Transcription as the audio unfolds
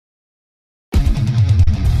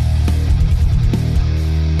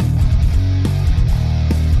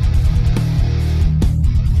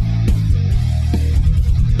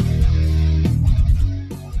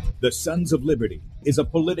The Sons of Liberty is a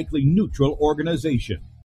politically neutral organization.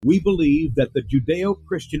 We believe that the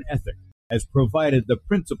Judeo-Christian ethic has provided the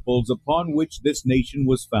principles upon which this nation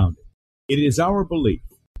was founded. It is our belief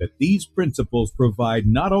that these principles provide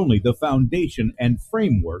not only the foundation and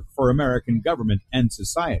framework for American government and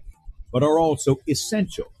society, but are also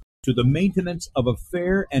essential to the maintenance of a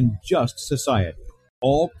fair and just society.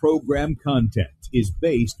 All program content is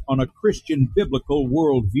based on a Christian biblical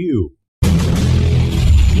worldview.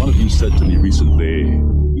 One of you said to me recently,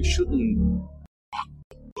 we shouldn't rock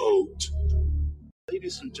the boat.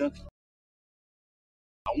 Ladies and gentlemen,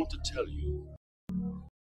 I want to tell you,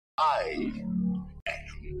 I am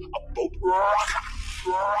a boat rocker.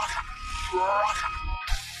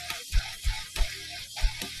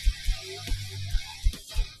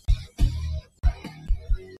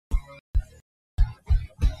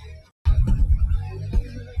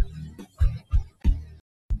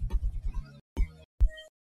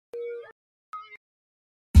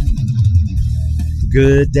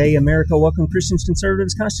 Good day, America. Welcome, Christians,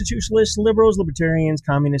 conservatives, constitutionalists, liberals, libertarians,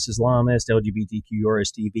 communists, Islamists, LGBTQ,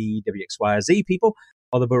 RSTV, WXYZ people,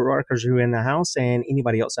 all the boat rockers who are in the house, and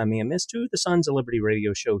anybody else I may have missed to the Sons of Liberty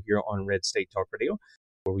radio show here on Red State Talk Radio,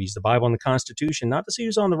 where we use the Bible and the Constitution, not to see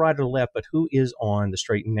who's on the right or the left, but who is on the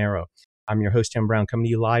straight and narrow. I'm your host, Tim Brown, coming to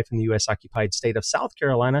you live from the U.S.-occupied state of South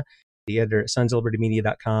Carolina, the editor at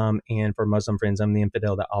sonsoflibertymedia.com, and for Muslim friends, I'm the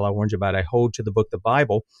infidel that Allah warns you about. I hold to the book, the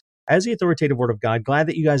Bible, as the authoritative word of God. Glad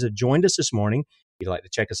that you guys have joined us this morning. If you'd like to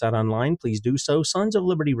check us out online, please do so.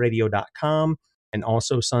 sonsoflibertyradio.com and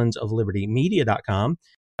also sonsoflibertymedia.com. In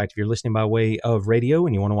fact, if you're listening by way of radio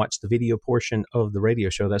and you want to watch the video portion of the radio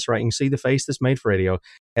show, that's right, you can see the face that's made for radio.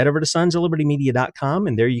 Head over to sonsoflibertymedia.com,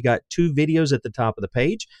 and there you got two videos at the top of the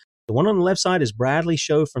page. The one on the left side is Bradley's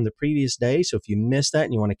show from the previous day, so if you missed that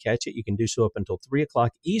and you want to catch it, you can do so up until 3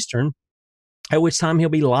 o'clock Eastern, at which time he'll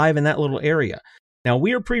be live in that little area. Now,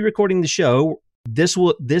 we are pre-recording the show.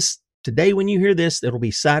 Today, when you hear this, it'll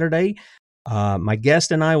be Saturday. My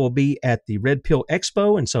guest and I will be at the Red Pill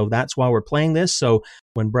Expo, and so that's why we're playing this. So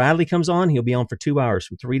when Bradley comes on, he'll be on for 2 hours,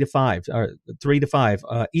 from 3 to 5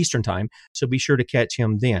 Eastern time. So be sure to catch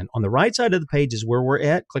him then. On the right side of the page is where we're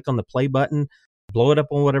at. Click on the play button, blow it up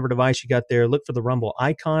on whatever device you got there. Look for the Rumble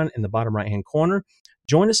icon in the bottom right-hand corner.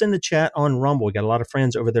 Join us in the chat on Rumble. We got a lot of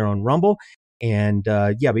friends over there on Rumble. And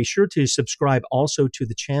be sure to subscribe also to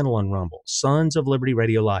the channel on Rumble, Sons of Liberty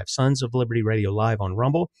Radio Live, Sons of Liberty Radio Live on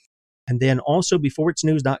Rumble. And then also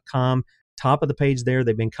beforeitsnews.com, top of the page there,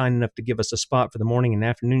 they've been kind enough to give us a spot for the morning and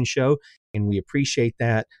afternoon show, and we appreciate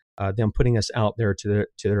that, them putting us out there to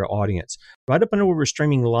their audience. Right up under where we're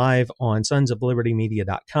streaming live on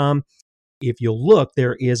sonsoflibertymedia.com, if you'll look,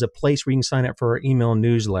 there is a place where you can sign up for our email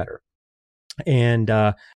newsletter. And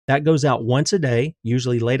that goes out once a day,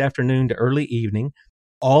 usually late afternoon to early evening.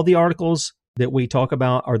 All the articles that we talk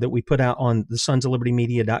about or that we put out on the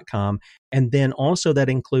sonsoflibertymedia.com. And then also that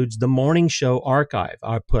includes the morning show archive.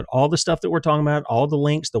 I put all the stuff that we're talking about, all the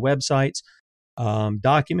links, the websites,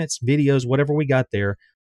 documents, videos, whatever we got there.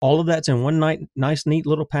 All of that's in one nice, neat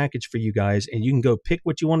little package for you guys. And you can go pick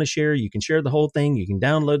what you want to share. You can share the whole thing. You can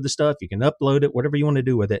download the stuff. You can upload it, whatever you want to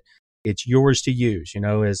do with it. It's yours to use. You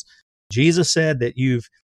know, as Jesus said that you've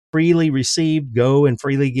freely received, go and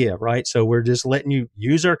freely give, right? So we're just letting you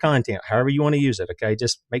use our content however you want to use it, okay?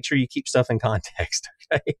 Just make sure you keep stuff in context,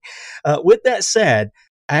 okay? With that said,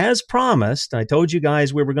 as promised, I told you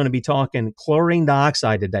guys we were going to be talking chlorine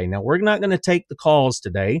dioxide today. Now, we're not going to take the calls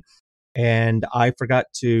today, and I forgot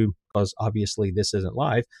to, because obviously this isn't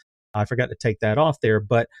live, I forgot to take that off there,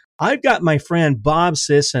 but I've got my friend Bob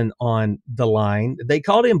Sisson on the line. They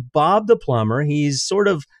called him Bob the Plumber. He's sort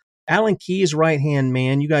of Alan Key's right-hand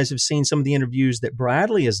man. You guys have seen some of the interviews that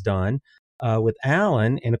Bradley has done with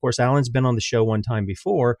Alan. And, of course, Alan's been on the show one time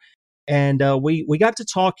before. And we got to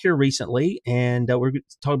talk here recently, and we're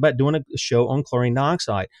talking about doing a show on chlorine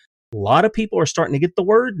dioxide. A lot of people are starting to get the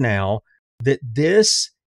word now that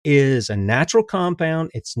this is a natural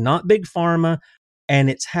compound. It's not big pharma, and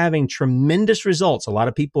it's having tremendous results. A lot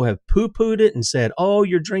of people have poo-pooed it and said, oh,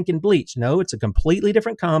 you're drinking bleach. No, it's a completely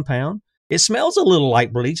different compound. It smells a little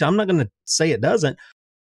like bleach. I'm not going to say it doesn't,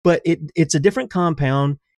 but it's a different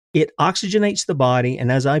compound. It oxygenates the body. And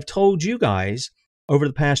as I've told you guys over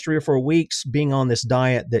the past 3 or 4 weeks, being on this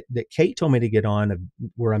diet that Kate told me to get on,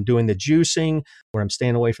 where I'm doing the juicing, where I'm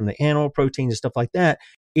staying away from the animal proteins and stuff like that,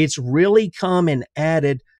 it's really come and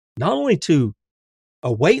added not only to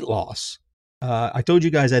a weight loss. I told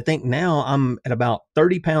you guys, I think now I'm at about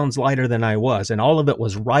 30 pounds lighter than I was. And all of it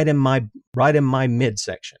was right in my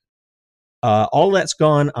midsection. All that's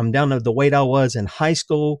gone. I'm down to the weight I was in high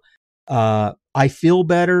school. I feel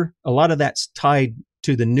better. A lot of that's tied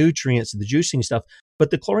to the nutrients, the juicing stuff. But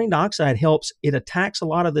the chlorine dioxide helps. It attacks a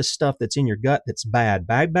lot of this stuff that's in your gut that's bad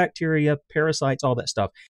bacteria, parasites, all that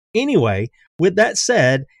stuff. Anyway, with that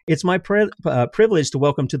said, it's my privilege to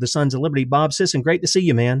welcome to the Sons of Liberty, Bob Sissons. Great to see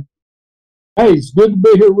you, man. Hey, it's good to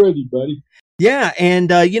be here with you, buddy. Yeah,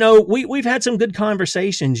 and we've had some good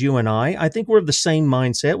conversations, you and I. I think we're of the same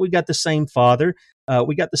mindset. We got the same Father.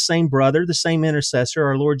 We got the same brother, the same intercessor,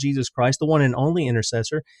 our Lord Jesus Christ, the one and only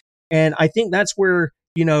intercessor. And I think that's where,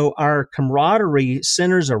 our camaraderie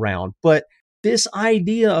centers around. But this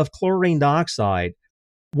idea of chlorine dioxide,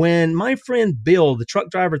 when my friend Bill, the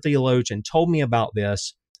truck driver theologian, told me about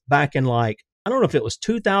this back in I don't know if it was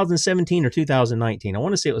 2017 or 2019. I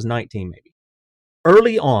want to say it was 19 maybe.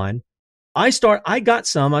 Early on, I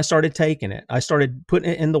started taking it. I started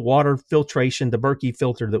putting it in the water filtration, the Berkey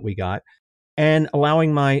filter that we got, and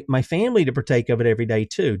allowing my family to partake of it every day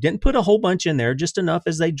too. Didn't put a whole bunch in there, just enough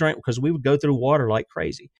as they drank, because we would go through water like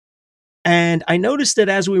crazy. And I noticed that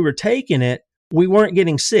as we were taking it, we weren't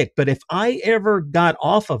getting sick. But if I ever got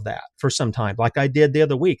off of that for some time, like I did the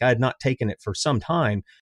other week, I had not taken it for some time,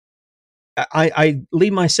 I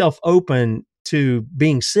leave myself open to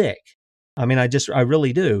being sick. I mean, I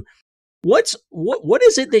really do. What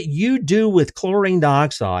is it that you do with chlorine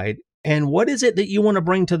dioxide, and what is it that you want to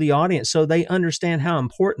bring to the audience so they understand how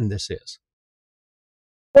important this is?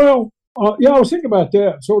 Well, I was thinking about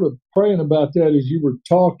that, sort of praying about that as you were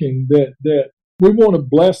talking, that we want to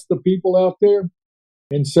bless the people out there.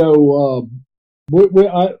 And so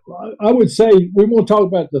I would say we want to talk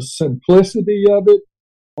about the simplicity of it,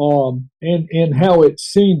 and how it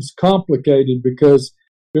seems complicated because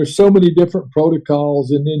there's so many different protocols,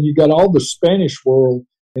 and then you got all the Spanish world,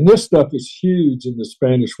 and this stuff is huge in the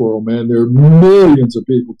Spanish world, man. There are millions of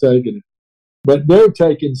people taking it, but they're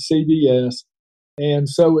taking CDS, and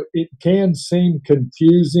so it can seem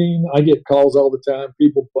confusing. I get calls all the time.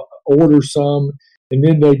 People order some, and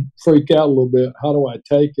then they freak out a little bit. How do I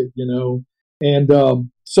take it, And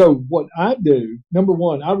so what I do, number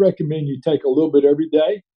one, I recommend you take a little bit every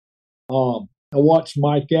day. I watched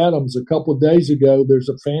Mike Adams a couple of days ago. There's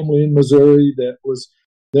a family in Missouri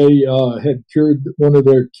they had cured one of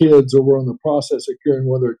their kids, or were in the process of curing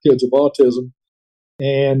one of their kids of autism.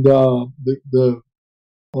 And the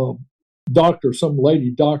doctor, some lady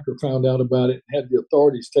doctor, found out about it and had the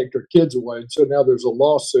authorities take their kids away. And so now there's a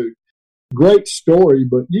lawsuit. Great story,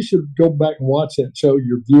 but you should go back and watch that show.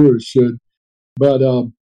 Your viewers should. But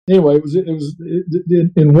anyway, it was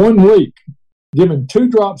in 1 week. Given 2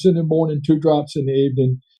 drops in the morning, 2 drops in the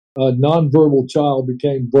evening, a nonverbal child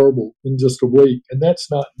became verbal in just a week, and that's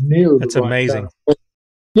not near. That's the right amazing. time.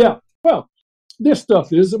 Yeah, well, this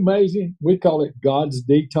stuff is amazing. We call it God's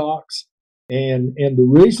detox, and the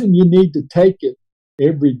reason you need to take it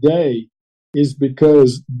every day is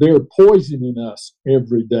because they're poisoning us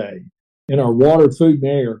every day. In our water, food, and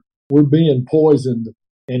air, we're being poisoned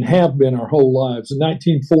and have been our whole lives. In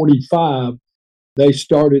 1945. They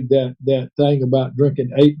started that thing about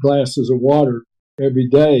drinking 8 glasses of water every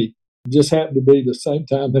day. It just happened to be the same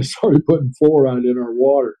time they started putting fluoride in our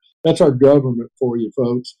water. That's our government for you,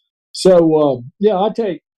 folks. So, I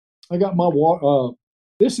got my water.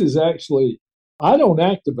 This is actually, I don't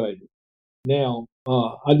activate it. Now,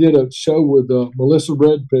 I did a show with Melissa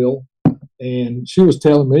Redpill, and she was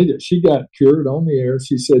telling me that she got cured on the air.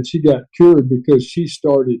 She said she got cured because she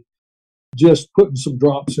started just putting some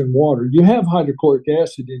drops in water. You have hydrochloric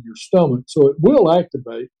acid in your stomach, so it will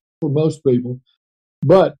activate for most people.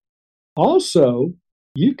 But also,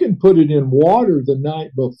 you can put it in water the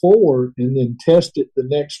night before and then test it the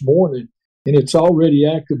next morning, and it's already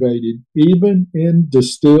activated. Even in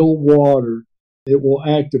distilled water, it will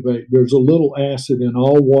activate. There's a little acid in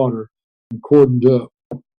all water, according to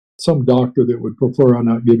some doctor that would prefer I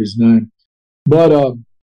not give his name. But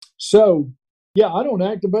I don't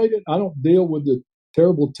activate it. I don't deal with the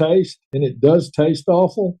terrible taste, and it does taste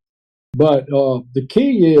awful. But the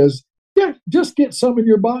key is, just get some in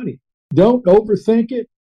your body. Don't overthink it.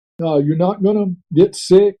 You're not going to get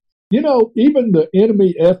sick. Even the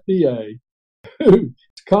enemy FDA,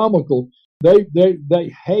 it's comical, they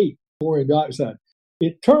hate chlorine dioxide.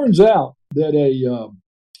 It turns out that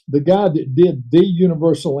the guy that did the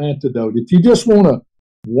universal antidote, if you just want to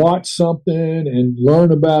watch something and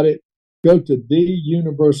learn about it, go to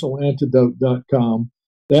theuniversalantidote.com.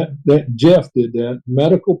 That Jeff did that,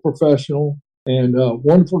 medical professional and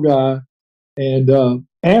wonderful guy. And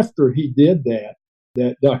after he did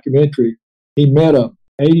that documentary, he met a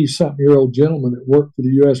 80-something-year-old gentleman that worked for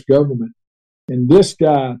the U.S. government. And this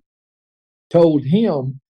guy told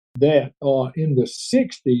him that in the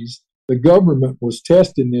 60s, the government was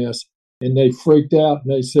testing this, and they freaked out,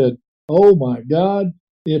 and they said, oh my God,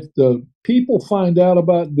 if the people find out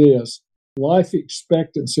about this, life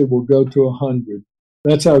expectancy will go to 100.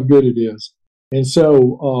 That's how good it is. And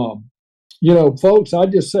so, folks, I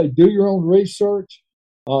just say do your own research.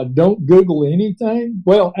 Don't Google anything.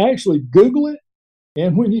 Well, actually, Google it.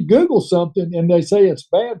 And when you Google something and they say it's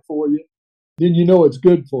bad for you, then you know it's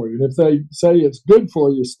good for you. And if they say it's good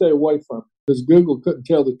for you, stay away from it, because Google couldn't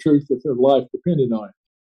tell the truth if their life depended on it.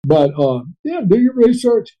 But do your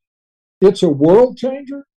research. It's a world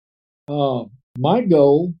changer. My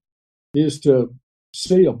goal is to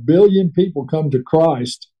see 1 billion people come to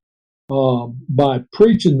Christ by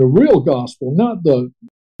preaching the real gospel, not the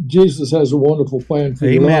Jesus has a wonderful plan for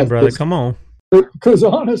your life. Amen, brother. Come on. Because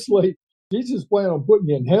honestly, Jesus' plan on putting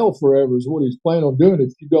you in hell forever is what he's planning on doing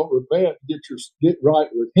if you don't repent and get right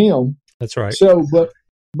with him. That's right. So,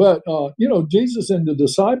 but Jesus and the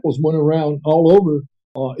disciples went around all over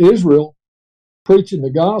Israel preaching the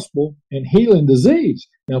gospel and healing disease.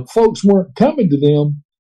 Now, folks weren't coming to them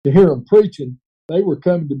to hear them preaching; they were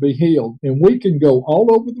coming to be healed. And we can go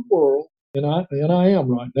all over the world, and I am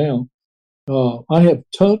right now. I have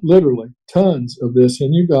literally tons of this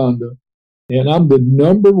in Uganda. And I'm the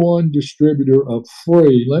 #1 distributor of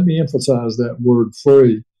free, let me emphasize that word,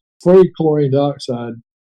 free chlorine dioxide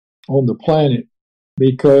on the planet,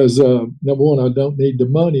 because number one, I don't need the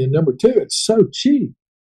money, and number two, it's so cheap.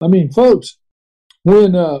 I mean, folks,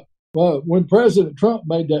 when President Trump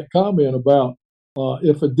made that comment about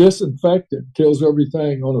if a disinfectant kills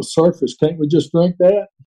everything on a surface, can't we just drink that?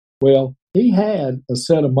 Well, he had a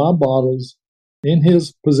set of my bottles in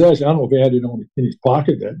his possession. I don't know if he had it in his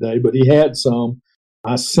pocket that day, but he had some.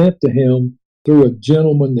 I sent to him through a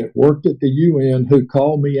gentleman that worked at the UN who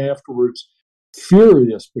called me afterwards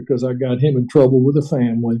furious because I got him in trouble with a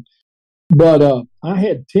family. But I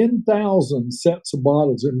had 10,000 sets of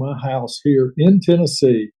bottles in my house here in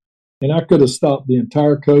Tennessee, and I could have stopped the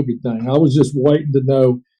entire COVID thing. I was just waiting to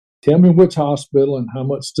know, tell me which hospital and how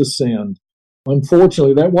much to send.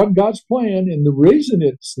 Unfortunately, that wasn't God's plan, and the reason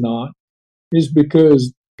it's not is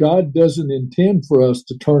because God doesn't intend for us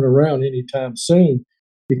to turn around anytime soon,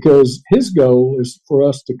 because his goal is for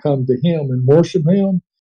us to come to him and worship him,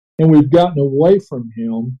 and we've gotten away from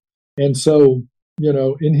him. And so,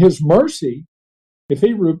 in his mercy, if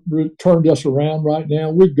he turned us around right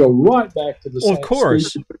now, we'd go right back to the same. Of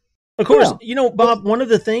course. Of course. Yeah. Bob, one of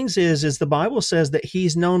the things is the Bible says that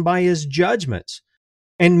he's known by his judgments,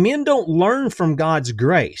 and men don't learn from God's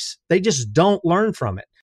grace. They just don't learn from it.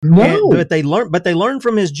 No, but they learn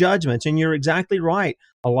from his judgments, and you're exactly right.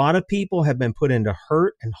 A lot of people have been put into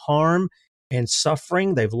hurt and harm and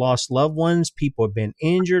suffering. They've lost loved ones. People have been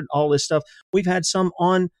injured. All this stuff. We've had some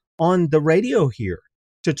on the radio here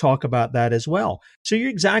to talk about that as well. So you're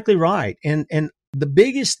exactly right. And the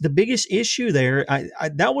biggest issue there,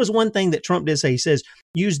 that was one thing that Trump did say. He says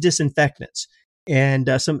use disinfectants, and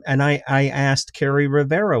I asked Carrie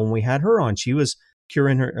Rivera when we had her on. She was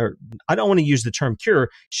curing her, or I don't want to use the term cure.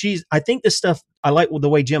 I think this stuff, I like the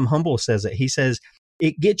way Jim Humble says it. He says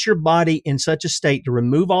it gets your body in such a state to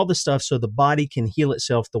remove all the stuff so the body can heal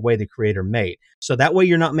itself the way the Creator made. So that way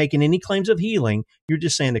you're not making any claims of healing. You're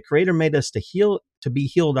just saying the Creator made us to be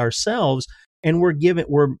healed ourselves, and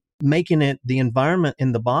we're making it the environment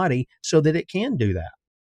in the body so that it can do that.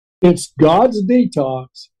 It's God's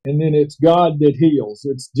detox, and then it's God that heals.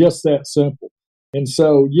 It's just that simple. And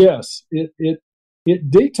so, yes, it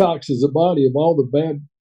detoxes the body of all the bad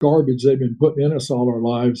garbage they've been putting in us all our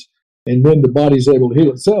lives, and then the body's able to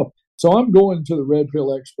heal itself. So I'm going to the Red Pill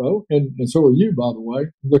Expo, and so are you, by the way.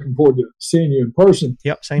 I'm looking forward to seeing you in person.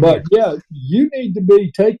 Yep, same here. But yeah, you need to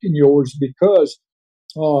be taking yours, because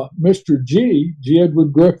Mr. G.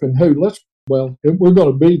 Edward Griffin, we're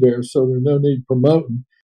going to be there, so there's no need promoting.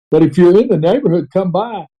 But if you're in the neighborhood, come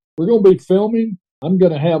by. We're going to be filming. I'm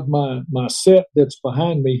going to have my set that's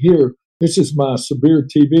behind me here. This is my Severe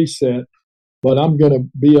TV set, but I'm going to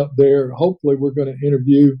be up there. Hopefully, we're going to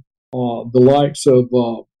interview the likes of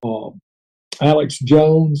Alex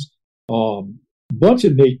Jones. Bunch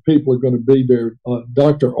of neat people are going to be there.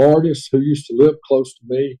 Dr. Artis, who used to live close to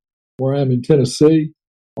me where I'm in Tennessee.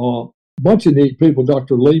 Bunch of neat people.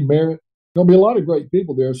 Dr. Lee Merritt. Going to be a lot of great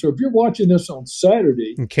people there. So if you're watching this on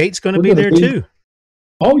Saturday. And Kate's going to be there too.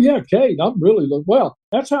 Oh, yeah, Kate. I'm really well.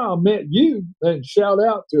 That's how I met you. And shout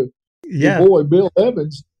out to your boy Bill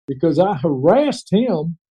Evans, because I harassed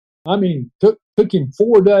him. I mean, took him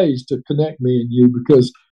 4 days to connect me and you,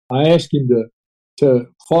 because I asked him to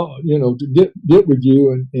follow, to get with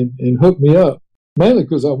you and hook me up, mainly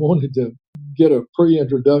because I wanted to get a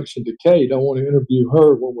pre-introduction to Kate. I want to interview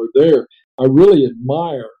her when we're there. I really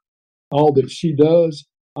admire all that she does.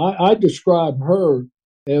 I describe her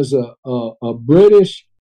as a British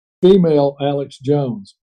female Alex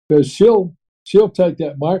Jones, because she'll take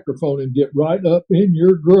that microphone and get right up in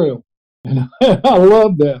your grill, and I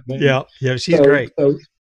love that, man. Yeah, she's So, great. so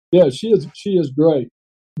yeah, she is great.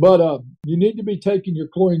 But you need to be taking your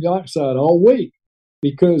chlorine dioxide all week,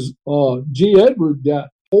 because G. Edward got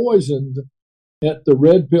poisoned at the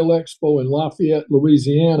Red Pill Expo in Lafayette,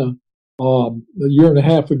 Louisiana, a year and a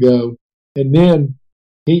half ago, and then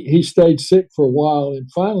he stayed sick for a while and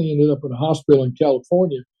finally ended up in a hospital in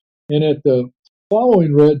California. And at the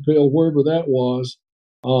following Red Pill, wherever that was,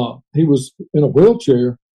 he was in a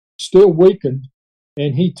wheelchair, still weakened,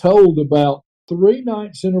 and he told about 3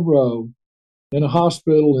 nights in a row in a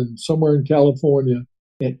hospital somewhere in California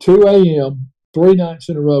at 2 a.m., 3 nights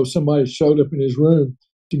in a row, somebody showed up in his room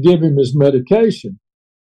to give him his medication.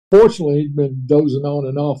 Fortunately, he'd been dozing on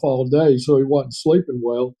and off all day, so he wasn't sleeping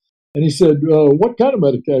well. And he said, what kind of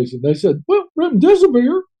medication? They said, well,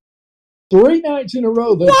 remdesivir. 3 nights in a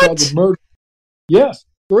row, they tried to murder. Yes,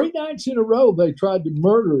 3 nights in a row, they tried to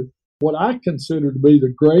murder what I consider to be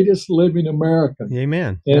the greatest living American.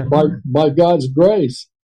 Amen. And by God's grace,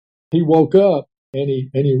 he woke up and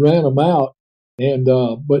he ran them out. And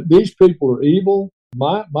but these people are evil.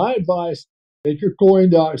 My advice: take your chlorine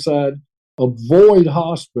dioxide. Avoid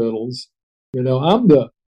hospitals. I'm the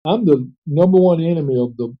number one enemy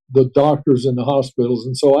of the doctors in the hospitals,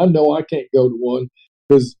 and so I know I can't go to one,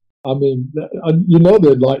 because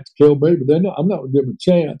they'd like to kill me, but I'm not going to give them a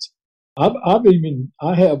chance.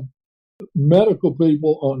 I have medical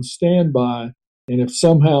people on standby, and if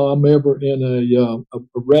somehow I'm ever in a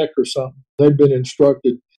wreck or something, they've been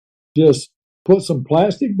instructed, just put some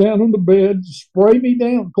plastic down on the bed, spray me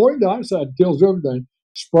down. Chlorine dioxide kills everything.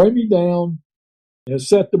 Spray me down and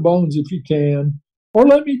set the bones if you can, or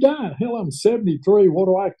let me die. Hell, I'm 73. What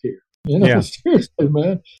do I care? Seriously,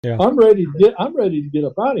 man. Yeah. I'm ready to get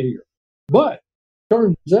up out of here. But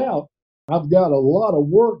turns out I've got a lot of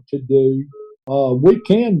work to do. We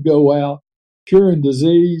can go out curing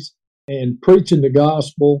disease and preaching the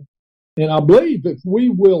gospel. And I believe if we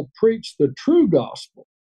will preach the true gospel,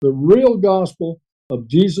 the real gospel of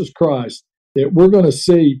Jesus Christ, that we're going to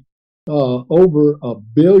see over 1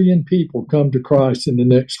 billion people come to Christ in the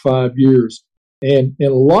next 5 years. And a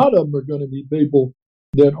lot of them are going to be people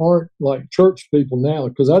that aren't like church people now,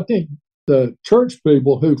 because I think the church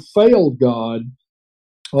people who failed God,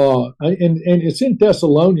 and it's in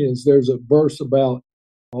Thessalonians, there's a verse about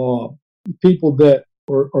people that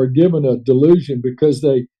are given a delusion because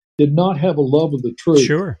they did not have a love of the truth.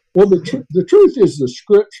 Sure. Well, the truth is the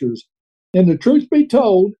scriptures. And the truth be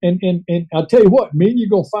told, and I'll tell you what, me and you are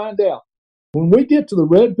going to find out. When we get to the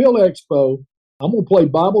Red Pill Expo, I'm going to play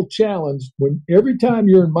Bible Challenge. Every time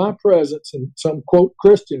you're in my presence and some, quote,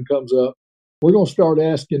 Christian comes up, we're going to start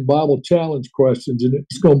asking Bible Challenge questions, and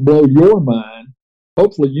it's going to blow your mind.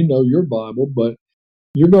 Hopefully you know your Bible, but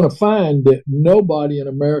you're going to find that nobody in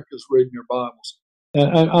America is reading their Bibles.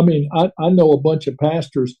 I know a bunch of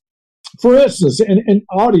pastors. For instance, and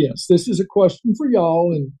audience, this is a question for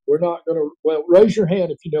y'all, and we're not going to, raise your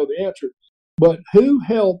hand if you know the answer. But who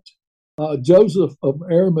helped Joseph of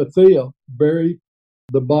Arimathea bury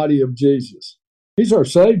the body of Jesus? He's our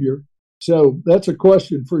Savior. So that's a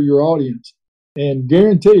question for your audience. And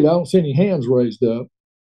guaranteed, I don't see any hands raised up.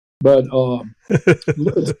 But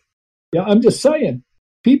yeah, I'm just saying,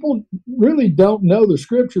 people really don't know the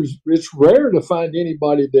scriptures. It's rare to find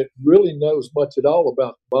anybody that really knows much at all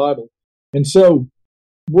about the Bible. And so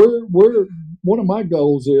we're one of my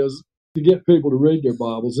goals is to get people to read their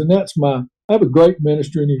Bibles. And I have a great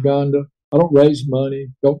ministry in Uganda. I don't raise money,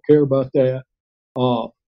 don't care about that.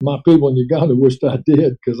 My people in Uganda wished I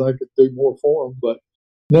did, because I could do more for them. But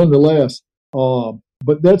nonetheless,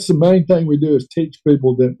 but that's the main thing we do, is teach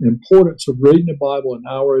people the importance of reading the Bible an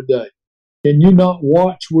hour a day. Can you not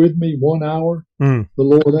watch with me 1 hour? The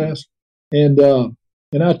Lord asked. And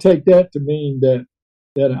I take that to mean that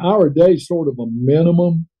an hour a day is sort of a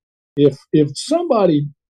minimum. If somebody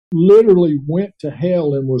literally went to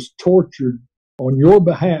hell and was tortured on your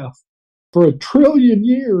behalf for 1 trillion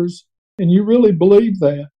years, and you really believe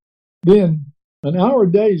that, then an hour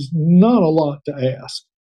a day is not a lot to ask,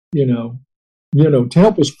 to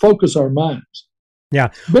help us focus our minds. Yeah.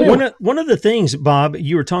 But anyway, One of the things, Bob,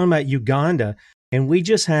 you were talking about Uganda, and we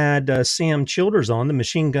just had Sam Childers on, the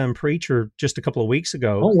machine gun preacher, just a couple of weeks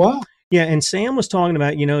ago. oh, wow. Yeah, and Sam was talking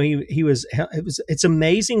about, it's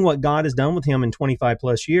amazing what God has done with him in 25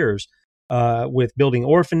 plus years, with building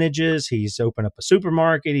orphanages. He's opened up a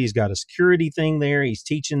supermarket. He's got a security thing there. He's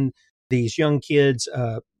teaching these young kids,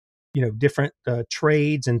 different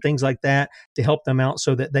trades and things like that to help them out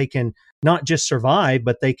so that they can not just survive,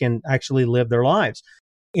 but they can actually live their lives.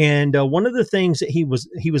 And one of the things that he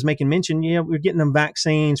was making mention, yeah, we're getting them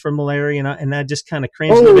vaccines for malaria, and I just kind of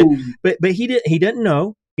cringed a little bit. But he didn't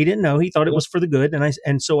know. He didn't know. He thought it was for the good.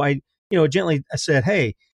 And so I gently I said,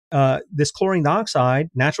 hey, this chlorine dioxide,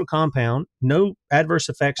 natural compound, no adverse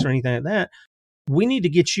effects or anything like that. We need to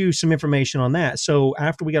get you some information on that. So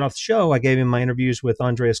after we got off the show, I gave him my interviews with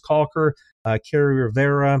Andreas Kalker, Kerry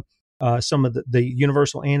Rivera, some of the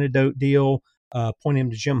Universal Antidote deal, pointing him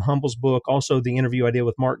to Jim Humble's book, also the interview I did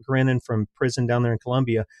with Mark Grennan from prison down there in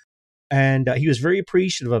Columbia. And he was very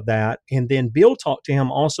appreciative of that. And then Bill talked to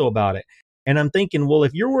him also about it. And I'm thinking, well,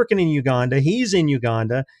 if you're working in Uganda, he's in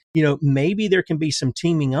Uganda, maybe there can be some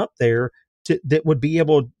teaming up there that would be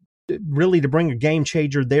able really to bring a game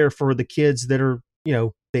changer there for the kids that are,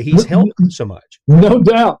 that he's helped so much. No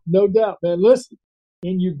doubt, man. Listen,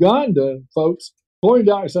 in Uganda, folks, chlorine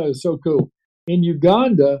dioxide is so cool. In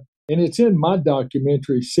Uganda, and it's in my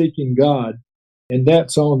documentary, Seeking God, and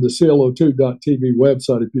that's on the CLO2.tv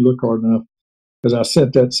website if you look hard enough, because I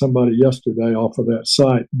sent that to somebody yesterday off of that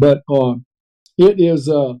site. But it is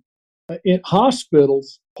in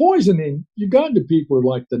hospitals, poisoning. Uganda people are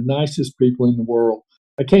like the nicest people in the world.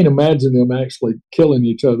 I can't imagine them actually killing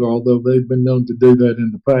each other, although they've been known to do that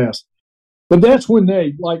in the past. But that's when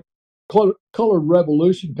they, like color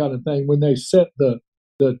revolution kind of thing, when they set the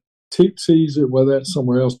Tutsis, or well, that's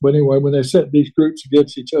somewhere else. But anyway, when they set these groups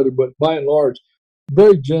against each other, but by and large,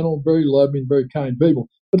 very gentle, very loving, very kind people.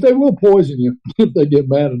 But they will poison you if they get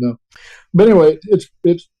mad enough. But anyway, it's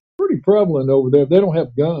pretty prevalent over there. They don't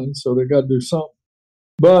have guns, so they got to do something.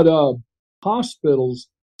 But hospitals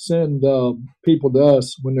send people to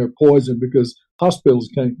us when they're poisoned, because hospitals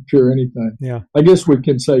can't cure anything. Yeah, I guess we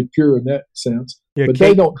can say cure in that sense. Yeah, but Kate,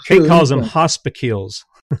 they don't cure Kate calls anything. them hospicals.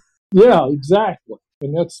 Yeah, exactly,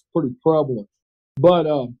 and that's pretty prevalent. But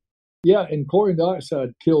and chlorine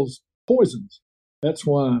dioxide kills poisons. That's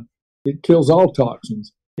why it kills all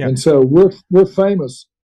toxins. Yeah. And so we're famous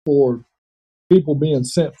for people being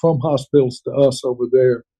sent from hospitals to us over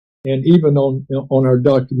there. And even on our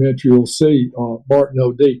documentary, you'll see Martin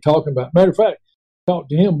O.D. talking about. Matter of fact, I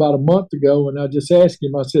talked to him about a month ago, and I just asked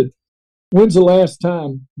him, I said, when's the last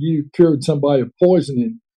time you cured somebody of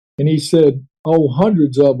poisoning? And he said,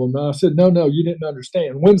 hundreds of them. And I said, no, you didn't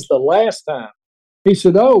understand. When's the last time? He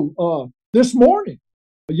said, this morning.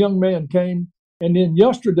 A young man came, and then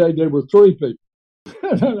yesterday there were 3 people.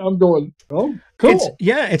 I'm going, oh, cool.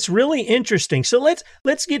 It's really interesting. So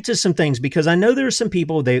let's get to some things, because I know there's some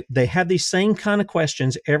people, they have these same kind of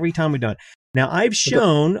questions every time we've done. Now, I've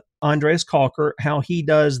shown Andreas Kalker how he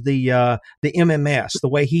does the MMS, the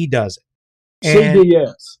way he does it. And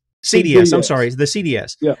CDS, I'm sorry, the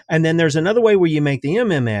CDS. Yeah. And then there's another way where you make the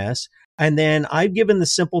MMS. And then I've given the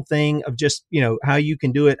simple thing of just, how you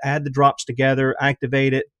can do it, add the drops together,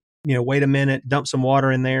 activate it, wait a minute, dump some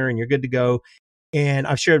water in there, and you're good to go. And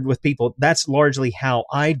I've shared with people, that's largely how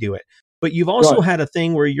I do it. But you've also had a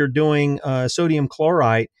thing where you're doing sodium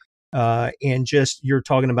chloride, and you're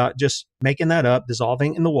talking about just making that up,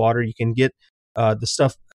 dissolving in the water. You can get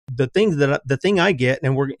the thing I get,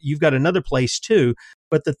 and you've got another place too.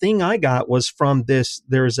 But the thing I got was from this.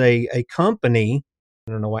 There's a company.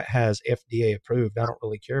 I don't know what has FDA approved. I don't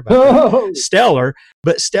really care about that. Stellar,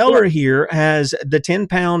 but Stellar here has the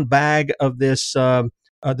 10-pound bag of this.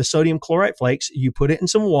 The sodium chloride flakes, you put it in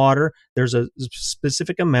some water. There's a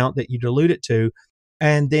specific amount that you dilute it to.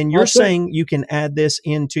 And then you're saying you can add this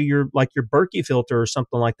into your Berkey filter or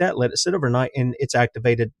something like that, let it sit overnight, and it's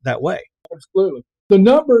activated that way. Absolutely. The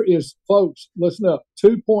number is, folks, listen up,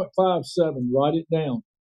 2.57. Write it down.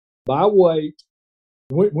 By weight,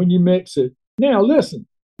 when you mix it. Now, listen,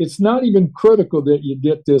 it's not even critical that you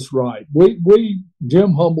get this right.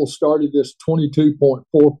 Jim Humble started this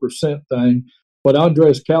 22.4% thing. But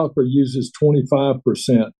Andreas Kalker uses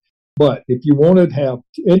 25%. But if you want to have,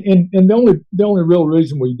 and the only real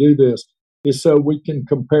reason we do this is so we can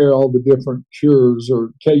compare all the different cures,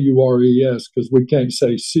 or KURES, because we can't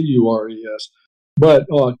say CURES. But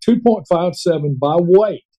 2.57 by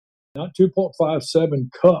weight, not 2.57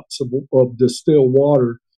 cups of distilled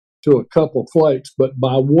water to a cup of flakes, but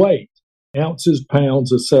by weight, ounces,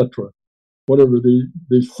 pounds, etc. Whatever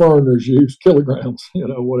these foreigners use, kilograms,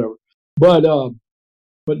 whatever. But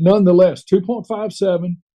nonetheless,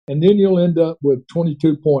 2.57, and then you'll end up with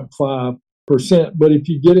 22.5%. But if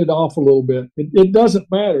you get it off a little bit, it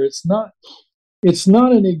doesn't matter. It's not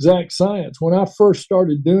an exact science. When I first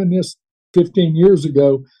started doing this 15 years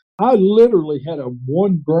ago, I literally had a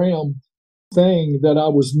 1 gram thing that I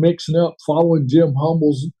was mixing up, following Jim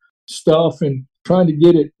Humble's stuff and trying to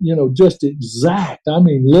get it, just exact. I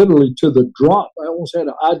mean, literally to the drop. I almost had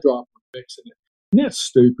an eye drop mixing it. And that's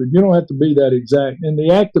stupid. You don't have to be that exact. And the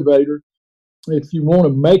activator, if you want to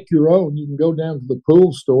make your own, you can go down to the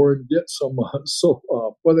pool store and get some,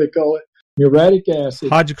 what do they call it? Muriatic acid.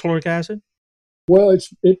 Hydrochloric acid? Well,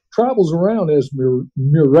 it travels around as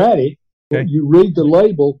muriatic. Okay. You read the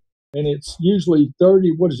label, and it's usually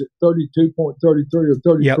 32.33 or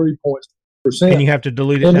 33%. And you have to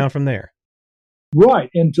dilute it down from there. Right.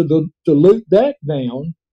 And to dilute that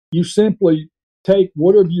down, you simply take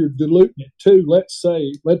whatever you're diluting it to.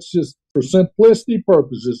 Let's just, for simplicity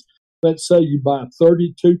purposes, let's say you buy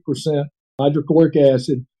 32% hydrochloric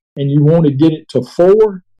acid and you want to get it to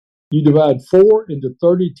 4. You divide 4 into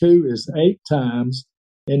 32 is 8 times.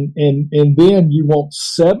 And then you want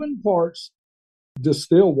 7 parts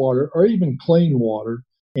distilled water or even clean water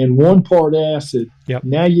and 1 part acid. Yep.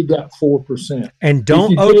 Now you got 4%. And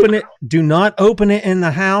don't open it. Do not open it in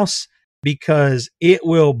the house because it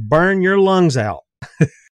will burn your lungs out.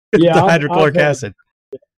 Yeah, the hydrochloric acid.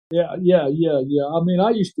 Yeah. I mean,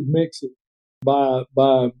 I used to mix it by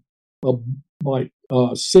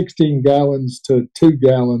 16 gallons to 2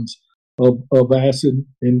 gallons of acid.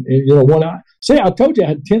 And when I told you I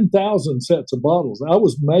had 10,000 sets of bottles. I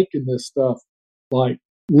was making this stuff like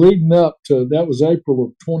leading up to, that was April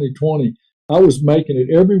of 2020. I was making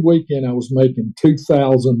it every weekend. I was making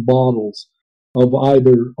 2,000 bottles of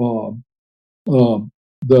either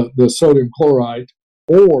the sodium chloride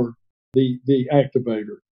or the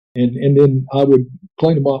activator. And then I would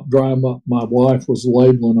clean them up, dry them up. My wife was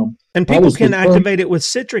labeling them. And people can activate it with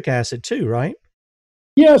citric acid too, right?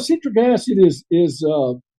 Yeah, citric acid is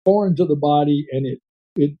foreign to the body, and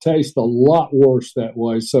it tastes a lot worse that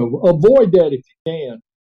way. So avoid that if you can.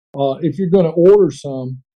 If you're going to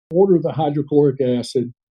order the hydrochloric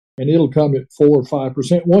acid, and it'll come at 4 or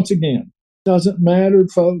 5%. Once again, doesn't matter,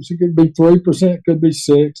 folks. It could be 3%, could be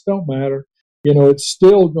 6%. Don't matter. It's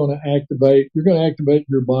still going to activate. You're going to activate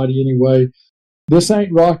your body anyway. This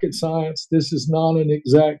ain't rocket science. This is not an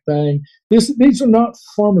exact thing. These are not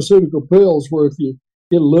pharmaceutical pills where if you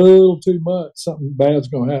get a little too much, something bad's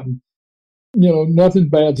going to happen. Nothing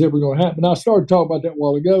bad's ever going to happen. I started talking about that a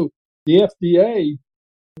while ago. The FDA,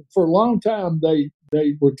 for a long time, they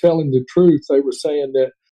were telling the truth. They were saying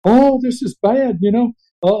that, oh, this is bad.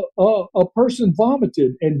 A person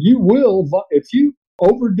vomited, and you will, if you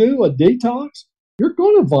overdo a detox, you're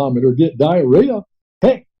going to vomit or get diarrhea.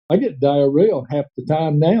 Heck, I get diarrhea half the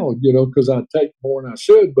time now, because I take more than I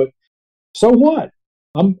should. But so what?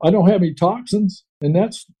 I don't have any toxins, and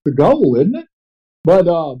that's the goal, isn't it?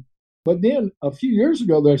 But then a few years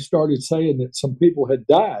ago, they started saying that some people had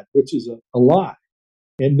died, which is a lie.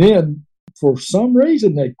 And then for some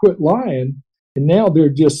reason, they quit lying. And now they're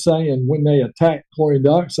just saying when they attack chlorine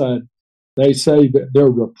dioxide, they say that there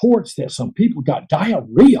are reports that some people got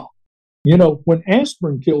diarrhea. When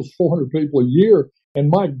aspirin kills 400 people a year, and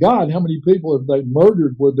my God, how many people have they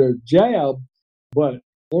murdered with their jab? But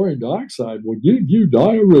chlorine dioxide will give you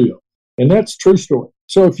diarrhea. And that's a true story.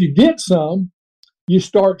 So if you get some, you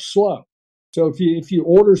start slow. So if you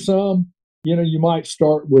order some, you might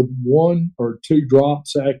start with 1 or 2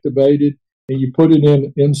 drops activated, and you put it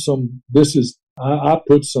in some, I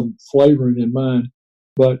put some flavoring in mine,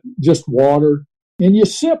 but just water, and you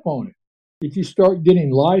sip on it. If you start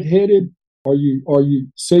getting lightheaded, or you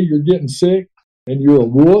say you're getting sick, and you're a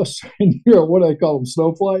wuss, and you're what they call them,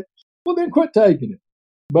 snowflake, well, then quit taking it.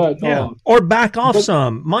 But or back off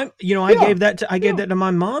some. I gave that to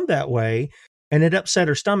my mom that way, and it upset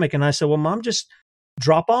her stomach. And I said, well, Mom, just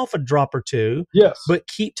drop off a drop or 2, yes, but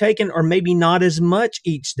keep taking, or maybe not as much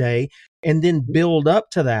each day, and then build up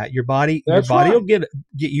to that. Your body will get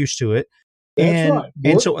used to it.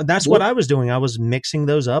 And so that's what I was doing. I was mixing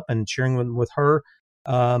those up and sharing them with her.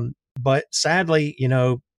 But sadly,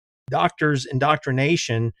 doctors'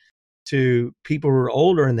 indoctrination to people who are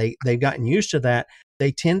older and they've gotten used to that,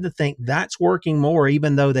 they tend to think that's working more,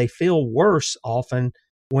 even though they feel worse often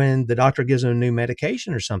when the doctor gives them a new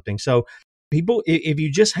medication or something. So people, if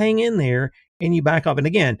you just hang in there and you back off, and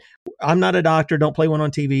again, I'm not a doctor, don't play one on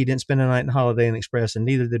TV, didn't spend a night in Holiday Inn Express, and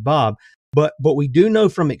neither did Bob. But we do know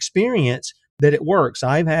from experience that it works.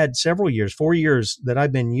 I've had several years, 4 years that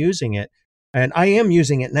I've been using it, and I am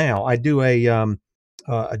using it now. I do a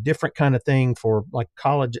different kind of thing for like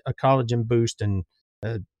a collagen boost and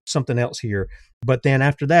something else here. But then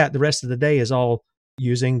after that, the rest of the day is all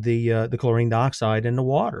using the chlorine dioxide in the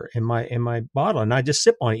water in my bottle, and I just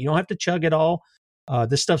sip on it. You don't have to chug it all.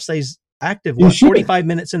 This stuff stays active 45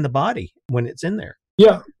 minutes in the body when it's in there.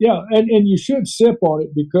 Yeah, and you should sip on it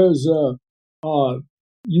because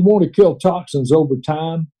you want to kill toxins over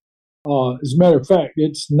time. As a matter of fact,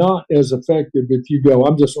 it's not as effective if you go,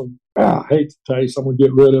 I hate the taste, I'm going to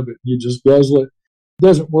get rid of it. You just guzzle it.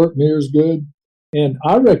 doesn't work near as good. And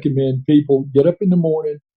I recommend people get up in the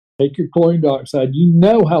morning, take your chlorine dioxide. You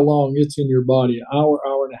know how long it's in your body, an hour,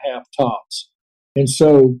 hour and a half tops. And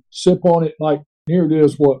so sip on it like here it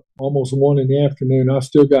is, almost 1 in the afternoon. I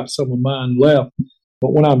still got some of mine left.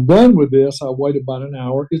 But when I'm done with this, I wait about an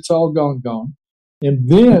hour. It's all gone. And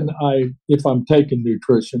then if I'm taking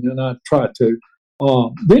nutrition, and I try to,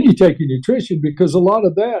 then you take your nutrition because a lot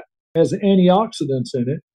of that has antioxidants in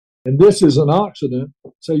it. And this is an oxidant,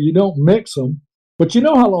 so you don't mix them. But you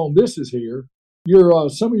know how long this is here.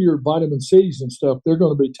 Some of your vitamin C's and stuff, they're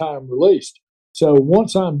going to be time released. So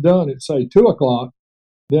once I'm done at, say, 2 o'clock,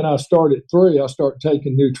 then I start at 3, I start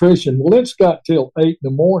taking nutrition. Well, it's got till 8 in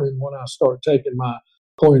the morning when I start taking my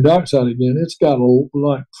chlorine dioxide again. It's got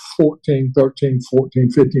like 14, 13,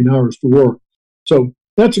 14, 15 hours to work. So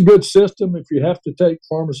that's a good system if you have to take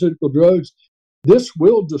pharmaceutical drugs. This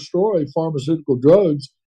will destroy pharmaceutical drugs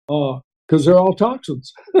because they're all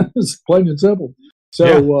toxins. It's plain and simple.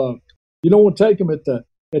 So you don't want to take them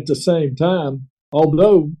at the same time.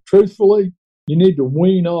 Although, truthfully, you need to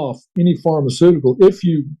wean off any pharmaceutical if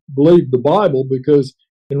you believe the Bible, because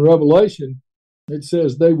in Revelation it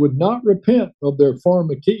says they would not repent of their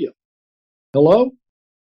pharmakia. Hello?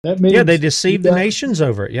 That means they deceived the nations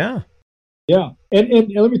over it. Yeah.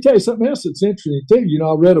 And let me tell you something else that's interesting too.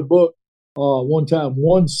 I read a book one time,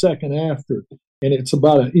 1 second after, and it's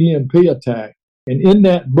about an EMP attack. And in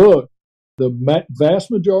that book, the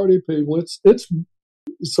vast majority of people, it's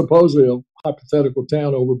supposedly a hypothetical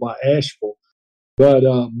town over by Asheville, but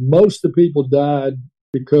most of the people died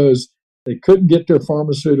because they couldn't get their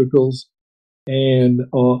pharmaceuticals and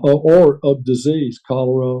or of disease,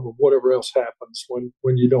 cholera, or whatever else happens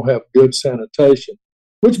when you don't have good sanitation.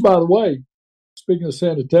 Which, by the way, speaking of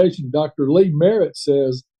sanitation, Dr. Lee Merritt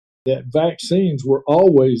says that vaccines were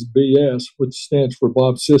always BS, which stands for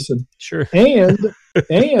Bob Sissons. Sure. And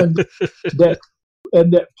that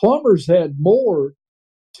plumbers had more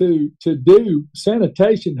to do.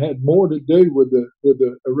 Sanitation had more to do with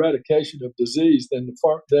the eradication of disease than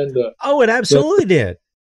the. Oh, it absolutely did.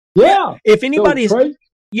 Yeah. If anybody's,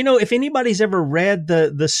 if anybody's ever read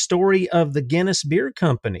the story of the Guinness Beer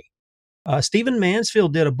Company, Stephen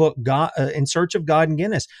Mansfield did a book, In Search of God and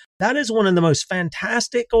Guinness. That is one of the most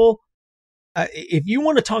fantastical. If you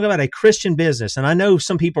want to talk about a Christian business, and I know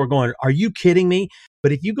some people are going, "Are you kidding me?"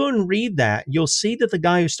 But if you go and read that, you'll see that the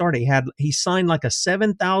guy who started, he signed like a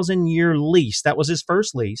 7,000-year lease. That was his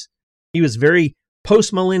first lease. He was very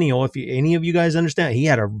post-millennial. If any of you guys understand, he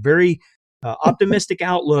had a very optimistic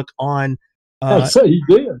outlook on. I'd say he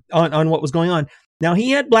did on what was going on. Now,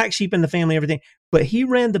 he had black sheep in the family, everything, but he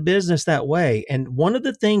ran the business that way. And one of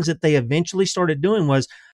the things that they eventually started doing was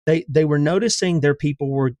they were noticing their people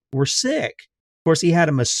were sick. Of course, he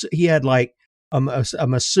had like a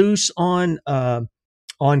masseuse on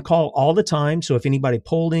call all the time. So if anybody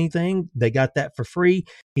pulled anything, they got that for free.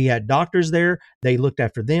 He had doctors there. They looked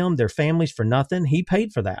after them, their families for nothing. He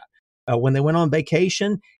paid for that. When they went on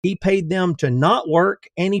vacation, he paid them to not work,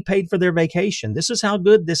 and he paid for their vacation. This is how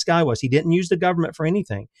good this guy was. He didn't use the government for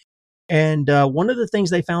anything. And one of the things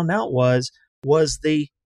they found out was the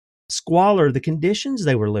squalor, the conditions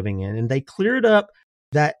they were living in. And they cleared up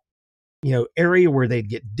that area where they'd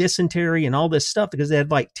get dysentery and all this stuff because they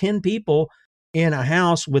had like 10 people in a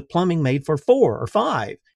house with plumbing made for 4 or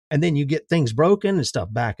 5. And then you get things broken and stuff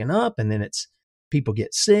backing up, and then people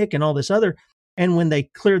get sick and all this other. And when they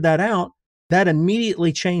cleared that out, that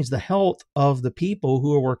immediately changed the health of the people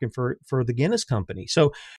who were working for the Guinness Company.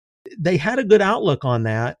 So they had a good outlook on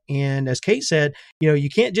that. And as Kate said, you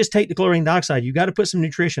can't just take the chlorine dioxide. You got to put some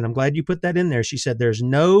nutrition. I'm glad you put that in there. She said there's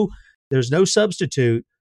no substitute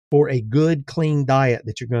for a good, clean diet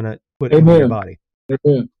that you're going to put in your body.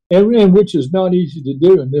 Amen. And which is not easy to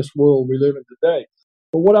do in this world we live in today.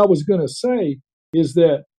 But what I was going to say is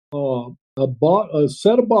that a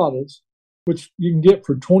set of bottles, which you can get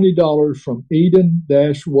for $20 from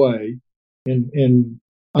Eden-Way, and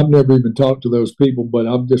I've never even talked to those people, but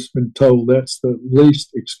I've just been told that's the least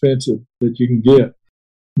expensive that you can get.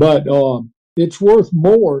 But it's worth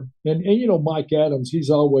more. And Mike Adams, he's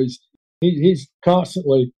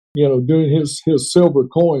constantly doing his silver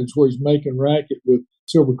coins where he's making racket with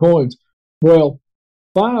silver coins. Well,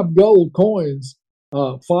 5 gold coins,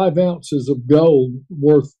 5 ounces of gold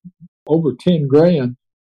worth over 10 grand.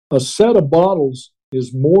 A set of bottles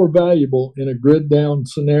is more valuable in a grid down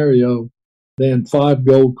scenario than 5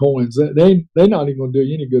 gold coins. They're not even going to do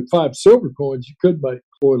you any good. 5 silver coins, you could make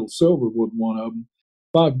colloidal silver with one of them.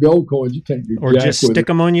 5 gold coins, you can't do or jack just with stick it.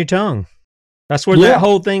 them on your tongue. That's where that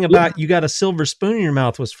whole thing about you got a silver spoon in your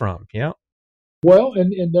mouth was from. Yeah. Well,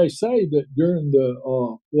 and they say that during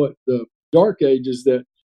the Dark Ages that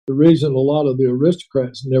the reason a lot of the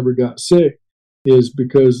aristocrats never got sick is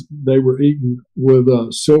because they were eating with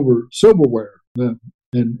silverware,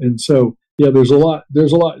 and so yeah, there's a lot,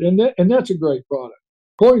 and that's a great product.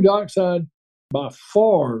 Chlorine dioxide, by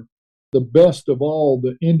far the best of all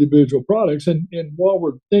the individual products, and while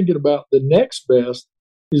we're thinking about the next best,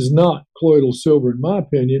 is not colloidal silver in my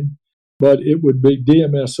opinion, but it would be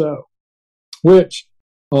DMSO, which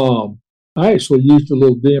I actually used a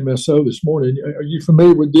little DMSO this morning. Are you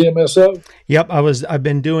familiar with DMSO? Yep, I've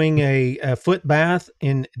been doing a foot bath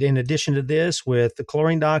in addition to this with the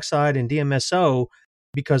chlorine dioxide and DMSO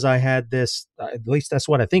because I had this. At least that's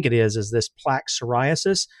what I think it is this plaque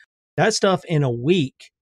psoriasis. That stuff in a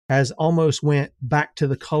week has almost went back to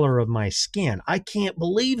the color of my skin. I can't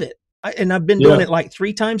believe it. And I've been doing it like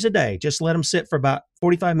 3 times a day. Just let them sit for about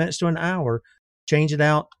 45 minutes to an hour, change it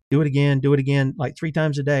out, do it again, like 3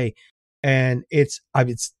 times a day. And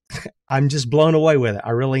I'm just blown away with it. I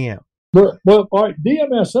really am. Well, all right,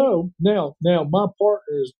 DMSO. Now, my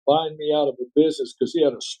partner is buying me out of a business because he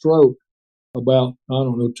had a stroke about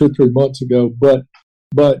 2-3 months ago. But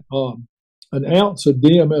an ounce of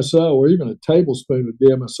DMSO or even a tablespoon of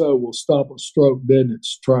DMSO will stop a stroke dead in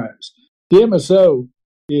its tracks. DMSO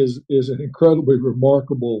is an incredibly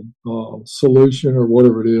remarkable solution or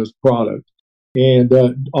whatever it is product. And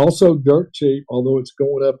also dirt cheap, although it's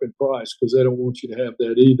going up in price because they don't want you to have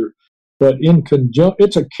that either. But in conjunction,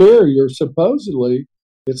 it's a carrier. Supposedly,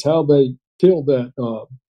 it's how they killed that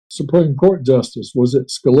Supreme Court justice. Was it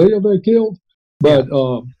Scalia they killed? But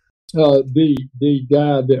the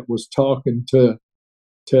guy that was talking to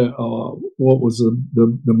what was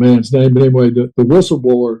the man's name? But anyway, the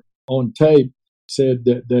whistleblower on tape said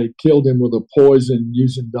that they killed him with a poison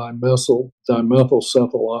using dimethyl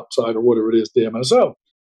cephaloxide or whatever it is, DMSO.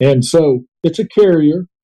 And so it's a carrier,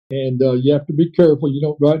 and you have to be careful. You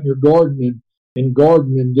don't go out in your garden and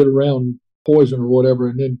garden and get around poison or whatever,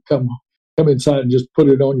 and then come inside and just put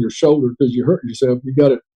it on your shoulder because you hurt yourself. You got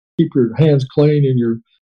to keep your hands clean and your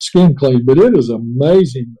skin clean. But it is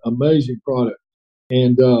amazing product,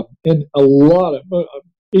 and a lot of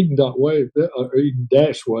Eden.way or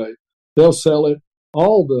Eden-Way. They'll sell it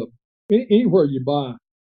anywhere you buy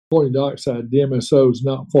chlorine dioxide. DMSO is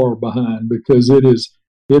not far behind because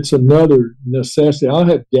it's another necessity. I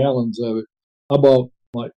have gallons of it. I bought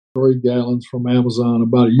like 3 gallons from Amazon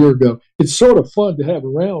about a year ago. It's sort of fun to have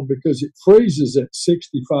around because it freezes at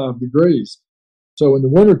 65 degrees. So in the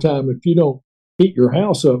wintertime, if you don't heat your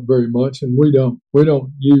house up very much, and we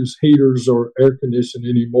don't use heaters or air conditioning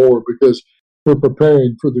anymore because we're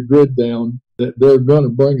preparing for the grid down that they're going to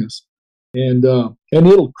bring us. And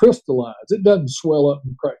it'll crystallize. It doesn't swell up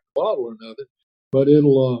and crack the bottle or nothing, but it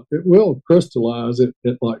will crystallize at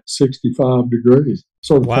like 65 degrees.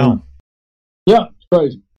 Sort of fun. Yeah, it's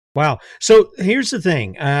crazy. Wow. So here's the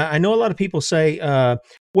thing. I know a lot of people say,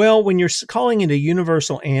 well, when you're calling it a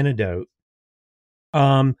universal antidote,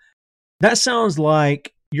 that sounds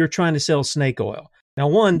like you're trying to sell snake oil. Now,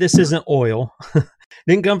 one, this isn't oil.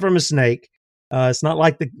 Didn't come from a snake. It's not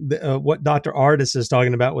like what Dr. Ardis is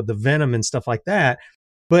talking about with the venom and stuff like that.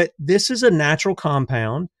 But this is a natural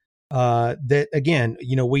compound that, again,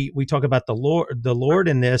 we talk about the Lord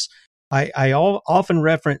in this. I often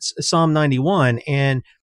reference Psalm 91. And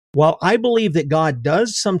while I believe that God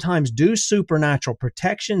does sometimes do supernatural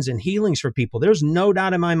protections and healings for people, there's no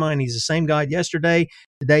doubt in my mind he's the same God yesterday,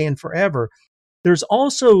 today, and forever. There's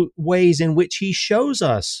also ways in which he shows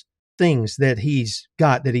us things that he's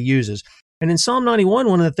got that he uses. And in Psalm 91,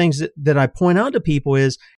 one of the things that I point out to people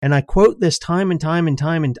is, and I quote this time and time and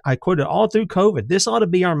time, and I quote it all through COVID, this ought to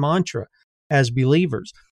be our mantra as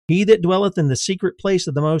believers. He that dwelleth in the secret place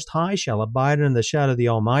of the Most High shall abide in the shadow of the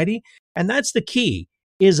Almighty. And that's the key,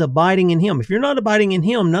 is abiding in him. If you're not abiding in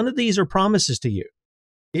him, none of these are promises to you.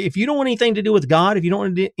 If you don't want anything to do with God, if you don't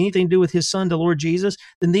want anything to do with his son, the Lord Jesus,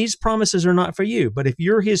 then these promises are not for you. But if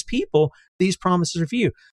you're his people, these promises are for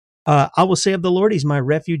you. I will say of the Lord, he's my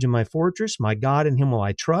refuge and my fortress, my God, in him will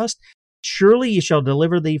I trust. Surely he shall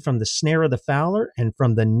deliver thee from the snare of the fowler and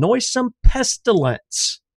from the noisome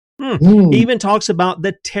pestilence. He even talks about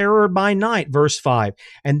the terror by night, verse 5.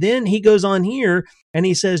 And then he goes on here and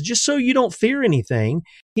he says, just so you don't fear anything,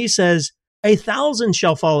 he says, 1,000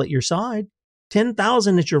 shall fall at your side,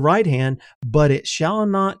 10,000 at your right hand, but it shall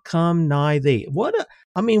not come nigh thee. What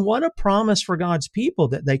a promise for God's people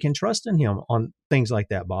that they can trust in him on things like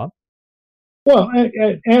that, Bob. Well,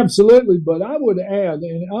 absolutely. But I would add,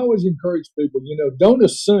 and I always encourage people, don't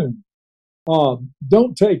assume.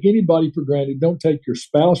 Don't take anybody for granted. Don't take your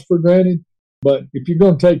spouse for granted. But if you're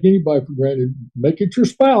going to take anybody for granted, make it your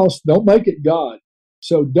spouse. Don't make it God.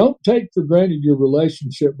 So don't take for granted your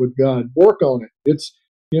relationship with God. Work on it. It's,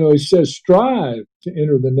 he says, strive to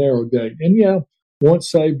enter the narrow gate. And yeah,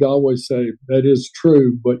 once saved, always saved. That is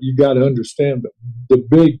true, but you got to understand the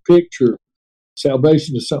big picture.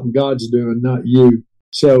 Salvation is something God's doing, not you.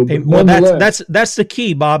 So, well, that's the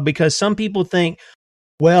key, Bob, because some people think,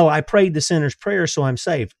 well, I prayed the sinner's prayer, so I'm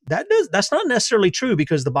saved. That's not necessarily true,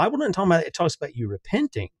 because the Bible doesn't talk about it. It talks about you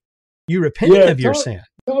repenting. You repenting of your sin.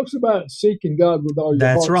 It talks about seeking God with all your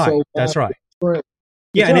heart, soul, That's right. Strength.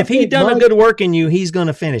 Yeah, and if He done a good work in you, He's going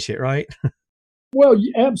to finish it, right? Well,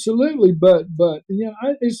 absolutely, but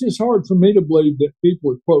it's just hard for me to believe that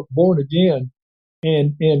people are, quote, born again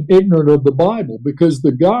and ignorant of the Bible, because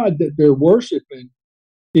the God that they're worshiping,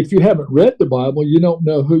 if you haven't read the Bible, you don't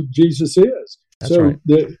know who Jesus is. That's right.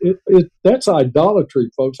 That's idolatry,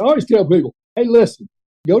 folks. I always tell people, hey, listen,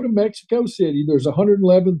 go to Mexico City. There's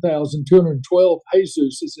 111,212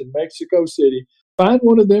 Jesuses in Mexico City. Find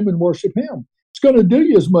one of them and worship him. It's going to do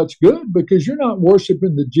you as much good, because you're not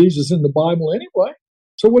worshiping the Jesus in the Bible anyway.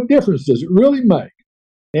 So what difference does it really make?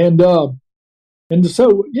 And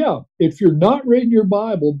so, yeah, if you're not reading your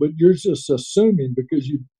Bible, but you're just assuming because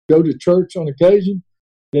you go to church on occasion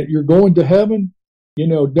that you're going to heaven,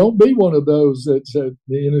 don't be one of those that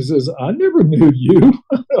says, I never knew you.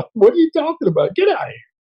 What are you talking about? Get out of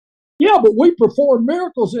here. Yeah, but we performed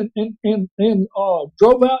miracles and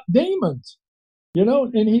drove out demons,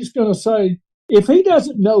 and he's going to say, if he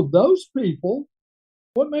doesn't know those people,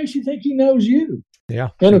 what makes you think he knows you?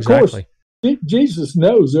 Yeah, and of course, Jesus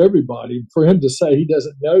knows everybody. For him to say he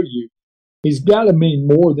doesn't know you, he's got to mean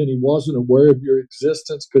more than he wasn't aware of your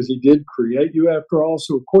existence, because he did create you after all.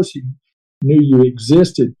 So, of course, he knew you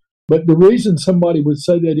existed. But the reason somebody would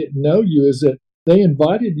say they didn't know you is that they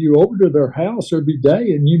invited you over to their house every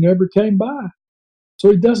day and you never came by. So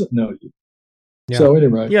he doesn't know you. Yeah. So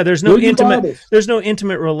anyway, yeah, there's no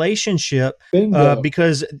intimate relationship,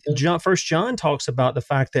 because First John talks about the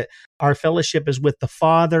fact that our fellowship is with the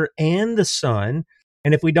Father and the Son.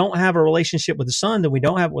 And if we don't have a relationship with the Son, then we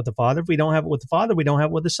don't have it with the Father. If we don't have it with the Father, we don't have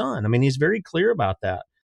it with the Son. I mean, he's very clear about that,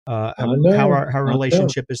 how our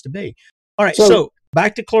relationship is to be. All right, so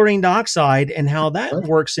back to chlorine dioxide and how that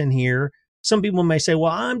works in here. Some people may say,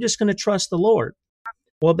 well, I'm just going to trust the Lord.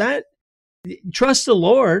 Well, trust the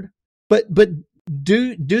Lord, but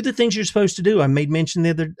do the things you're supposed to do. I made mention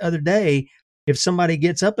the other day, if somebody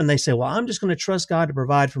gets up and they say, well, I'm just going to trust God to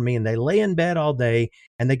provide for me, and they lay in bed all day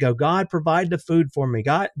and they go, God, provide the food for me.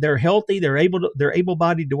 God, they're healthy, they're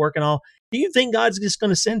able-bodied to work and all. Do you think God's just going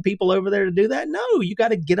to send people over there to do that? No, you got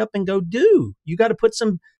to get up and go do. You got to put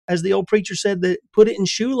some, as the old preacher said, put it in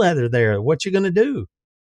shoe leather there. What you going to do?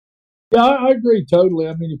 Yeah, I agree totally.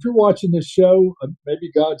 I mean, if you're watching this show,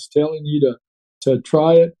 maybe God's telling you to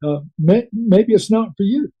try it. Maybe it's not for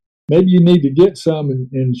you. Maybe you need to get some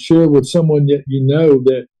and share with someone that you know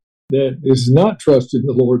that is not trusting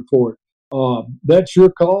the Lord for it. That's your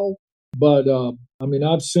call. But, I mean,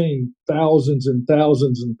 I've seen thousands and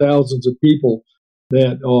thousands and thousands of people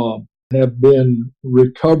that have been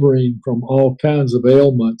recovering from all kinds of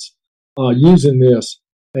ailments using this.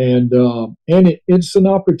 And it's an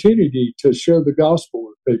opportunity to share the gospel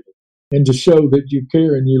with people and to show that you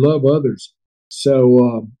care and you love others.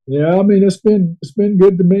 So yeah, I mean, it's been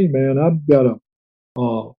good to me, man. I've got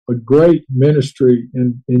a great ministry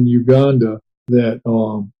in Uganda that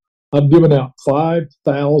I've given out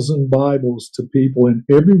 5,000 Bibles to people, and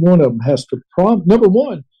every one of them has to number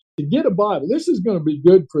one, to get a Bible. This is going to be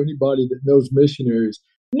good for anybody that knows missionaries.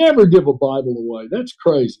 Never give a Bible away. That's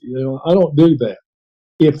crazy. I don't do that.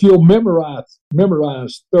 If you'll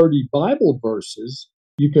memorize 30 Bible verses,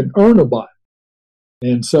 you can earn a Bible.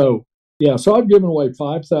 And so, yeah, so I've given away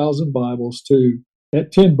 5,000 Bibles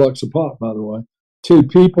at $10 a pop, by the way, to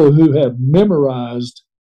people who have memorized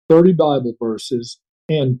 30 Bible verses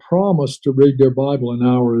and promised to read their Bible an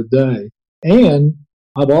hour a day. And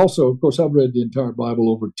I've also, of course, I've read the entire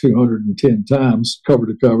Bible over 210 times, cover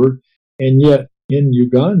to cover. And yet in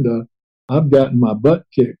Uganda, I've gotten my butt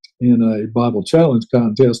kicked in a Bible challenge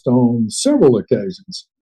contest on several occasions.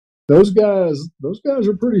 Those guys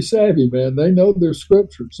are pretty savvy, man. They know their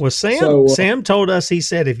scriptures. Well, Sam told us, he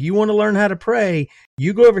said, if you want to learn how to pray,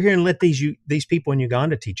 you go over here and let these people in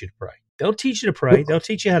Uganda teach you to pray. They'll teach you to pray. They'll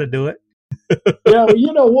teach you how to do it. Yeah, well,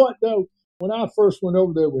 you know what, though? When I first went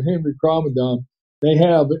over there with Henry Cromadon, they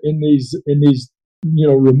have in these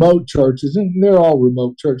remote churches, and they're all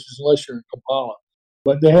remote churches unless you're in Kampala,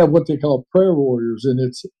 but they have what they call prayer warriors, and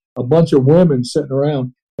it's a bunch of women sitting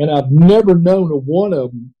around. And I've never known of one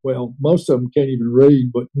of them, well, most of them can't even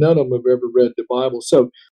read, but none of them have ever read the Bible. So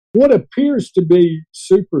what appears to be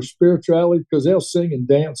super spirituality, because they'll sing and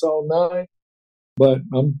dance all night, But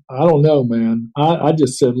I don't know, man. I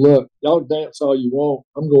just said, look, y'all dance all you want.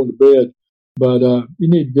 I'm going to bed, but you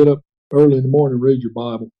need to get up early in the morning and read your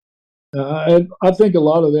Bible. I think a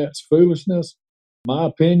lot of that's foolishness, my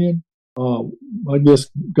opinion. I guess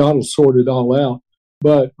God will sort it all out.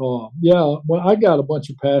 But yeah, well, I got a bunch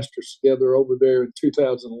of pastors together over there in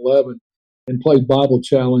 2011 and played Bible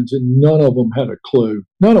Challenge, and none of them had a clue.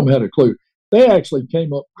 None of them had a clue. They actually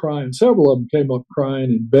came up crying. Several of them came up crying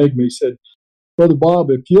and begged me, said, Brother Bob,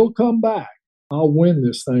 if you'll come back, I'll win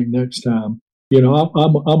this thing next time. You know,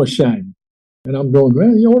 I'm ashamed. And I'm going,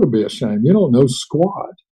 man, you ought to be ashamed. You don't know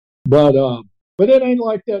squat. But it ain't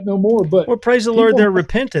like that no more. But well, praise the Lord, they're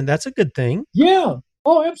repentant. That's a good thing. Yeah.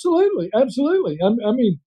 Oh, absolutely, absolutely. I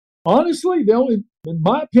mean, honestly, in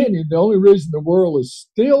my opinion, the only reason the world is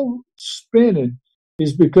still spinning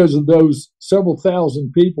is because of those several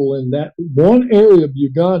thousand people in that one area of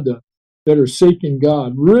Uganda that are seeking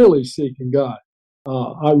God, really seeking God.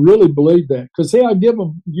 I really believe that because I give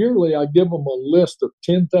them yearly. I give them a list of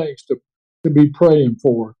 10 things to be praying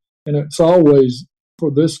for, and it's always for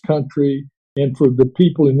this country and for the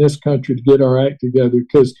people in this country to get our act together.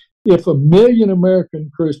 Because if 1 million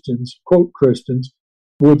American Christians, quote Christians,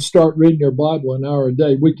 would start reading their Bible an hour a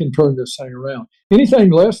day, we can turn this thing around.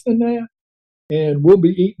 Anything less than that, and we'll be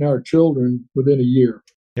eating our children within a year.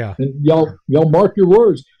 Yeah. And y'all mark your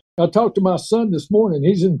words. I talked to my son this morning.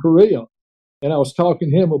 He's in Korea, and I was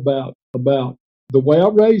talking to him about the way I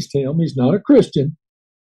raised him. He's not a Christian,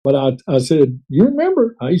 but I said, you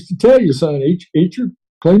remember, I used to tell you, son,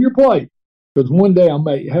 clean your plate, because one day I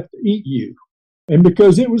may have to eat you. And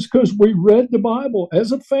because we read the Bible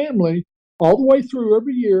as a family all the way through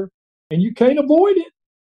every year, and you can't avoid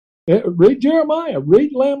it. Read Jeremiah,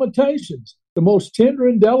 read Lamentations, the most tender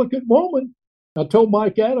and delicate woman. I told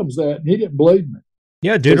Mike Adams that, and he didn't believe me.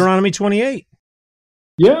 Yeah, Deuteronomy 28.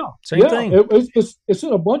 Yeah, same thing. It's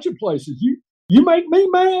in a bunch of places. You make me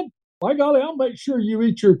mad, by golly, I'll make sure you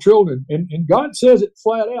eat your children. And God says it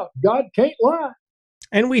flat out. God can't lie.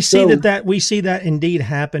 And we see that indeed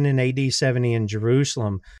happen in AD 70 in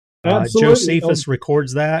Jerusalem. Josephus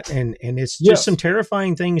records that, and it's just some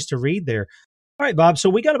terrifying things to read there. All right, Bob, so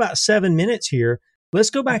we got about 7 minutes here. Let's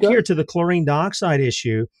go back here to the chlorine dioxide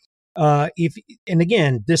issue. And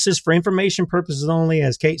again, this is for information purposes only,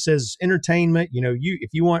 as Kate says, entertainment. You know, if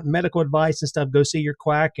you want medical advice and stuff, go see your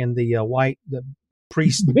quack and the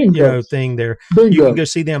priest, thing there. Bingo. You can go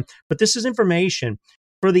see them. But this is information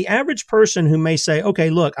for the average person who may say,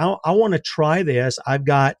 okay, look, I want to try this. I've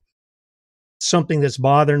got something that's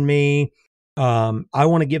bothering me. I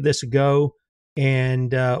want to give this a go,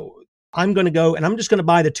 and I'm going to go and I'm just going to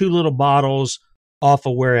buy the 2 little bottles off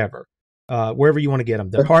of wherever you want to get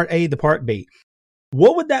them, the part A, the part B.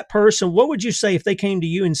 What would you say if they came to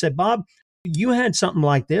you and said, Bob, you had something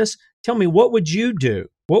like this. Tell me, what would you do?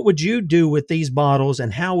 What would you do with these bottles,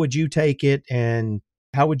 and how would you take it, and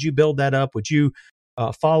how would you build that up? Would you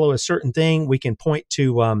follow a certain thing? We can point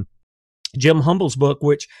to Jim Humble's book,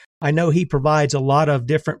 which I know he provides a lot of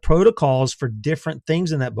different protocols for different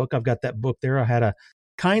things in that book. I've got that book there. I had a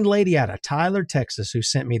kind lady out of Tyler, Texas, who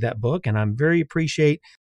sent me that book, and I'm very appreciate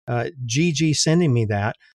Gigi sending me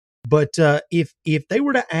that. But if they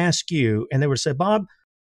were to ask you and they were to say, Bob,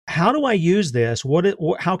 how do I use this?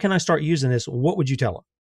 How can I start using this? What would you tell them?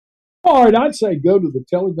 All right, I'd say go to the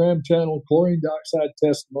Telegram channel, Chlorine Dioxide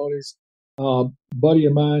Testimonies. Buddy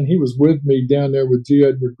of mine, he was with me down there with G.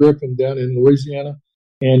 Edward Griffin down in Louisiana,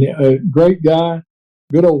 and a great guy.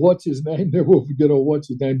 Good old what's his name? There will be good old what's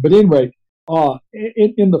his name. But anyway,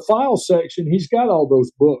 in the file section, he's got all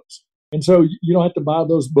those books. And so you don't have to buy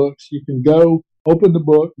those books. You can go, open the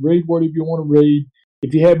book, read whatever you want to read.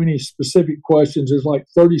 If you have any specific questions, there's like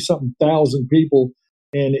 30-something thousand people.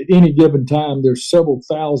 And at any given time, there's several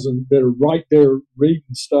thousand that are right there reading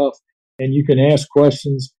stuff, and you can ask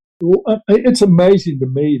questions. It's amazing to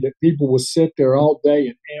me that people will sit there all day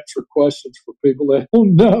and answer questions for people that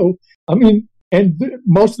don't know. I mean,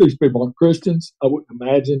 most of these people aren't Christians, I wouldn't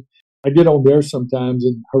imagine. I get on there sometimes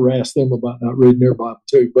and harass them about not reading their Bible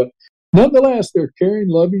too. But nonetheless, they're caring,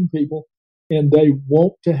 loving people, and they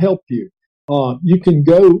want to help you. You can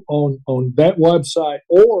go on that website,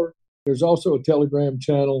 or there's also a Telegram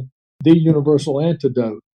channel, The Universal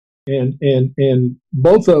Antidote, and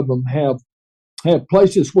both of them have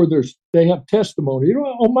places where they have testimony. You know,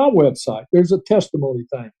 on my website, there's a testimony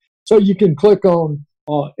thing, so you can click on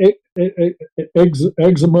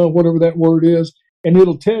eczema, whatever that word is, and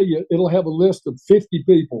it'll have a list of 50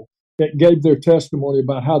 people that gave their testimony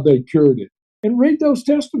about how they cured it, and read those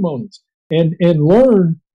testimonies and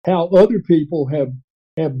learn how other people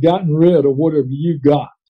have gotten rid of whatever you got.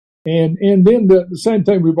 And then the same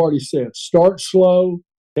thing we've already said: start slow,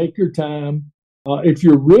 take your time. If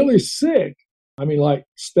you're really sick, I mean, like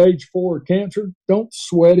stage 4 cancer, don't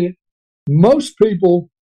sweat it. Most people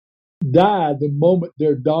die the moment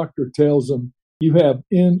their doctor tells them you have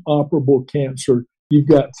inoperable cancer. You've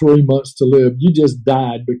got 3 months to live. You just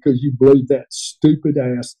died because you believe that stupid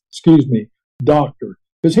ass, doctor,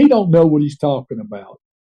 because he don't know what he's talking about.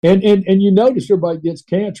 And you notice everybody gets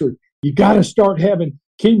cancer. You got to start having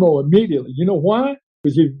chemo immediately. You know why?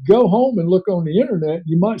 Because if you go home and look on the internet,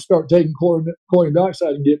 you might start taking chlorine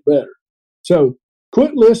dioxide and get better. So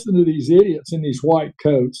quit listening to these idiots in these white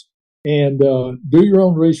coats and do your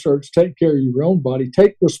own research. Take care of your own body.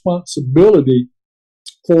 Take responsibility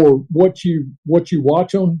for what you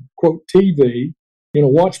watch on quote TV. You know,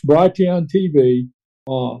 watch Brighteon TV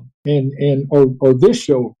or this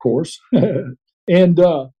show, of course, and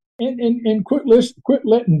quit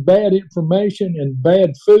letting bad information and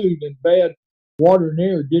bad food and bad water and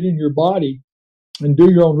air get in your body, and do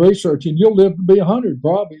your own research, and you'll live to be 100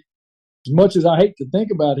 probably. As much as I hate to think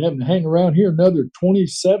about having to hang around here another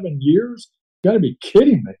 27 years, you got to be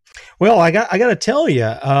kidding me. Well, I got to tell you,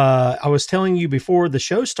 I was telling you before the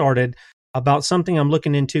show started about something I'm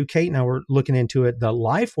looking into. Kate and I were looking into it, the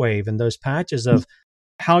Life Wave and those patches of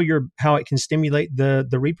how it can stimulate the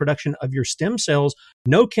reproduction of your stem cells.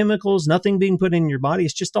 No chemicals, nothing being put in your body.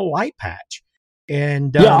 It's just a light patch.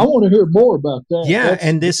 And yeah, I want to hear more about that. Yeah,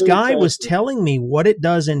 and this guy was telling me what it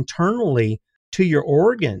does internally to your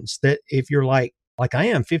organs, that if you're like I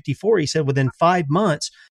am 54, he said within 5 months,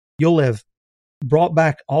 you'll have brought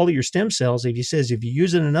back all of your stem cells. If you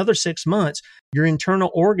use it another 6 months, your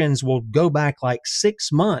internal organs will go back like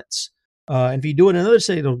 6 months. And if you do it another,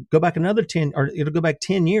 say it'll go back another 10, or it'll go back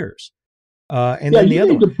 10 years. And then the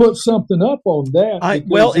other need to put something up on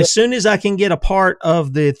that. As soon as I can get a part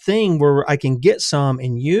of the thing where I can get some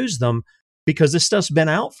and use them, because this stuff's been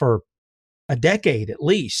out for a decade at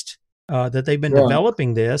least, that they've been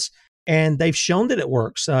developing this, and they've shown that it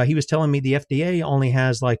works. He was telling me the FDA only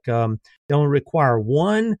has they only require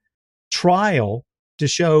one trial to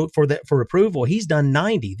show for approval. He's done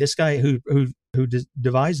 90. This guy who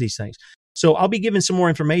devised these things. So I'll be giving some more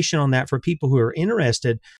information on that for people who are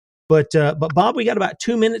interested. But Bob, we got about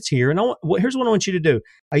 2 minutes here, and here's what I want you to do.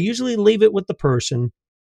 I usually leave it with the person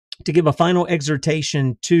to give a final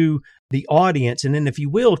exhortation to the audience, and then, if you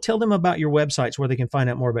will, tell them about your websites where they can find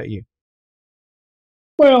out more about you.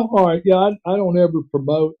 Well, all right, yeah, I don't ever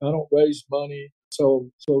promote. I don't raise money,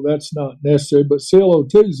 so that's not necessary. But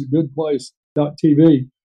CLO2 is a good place. .tv.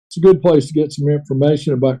 It's a good place to get some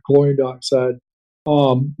information about chlorine dioxide.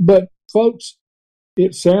 But folks,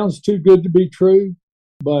 it sounds too good to be true.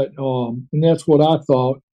 But and that's what I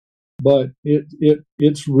thought. But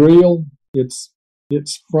it's real. It's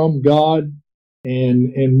from God,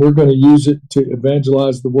 and we're going to use it to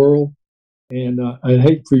evangelize the world. And I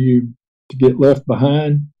hate for you to get left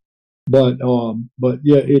behind. But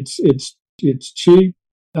yeah, it's cheap.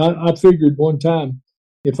 I figured one time,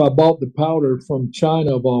 if I bought the powder from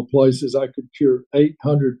China of all places, I could cure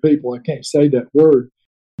 800 people. I can't say that word,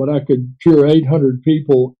 but I could cure 800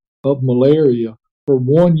 people of malaria for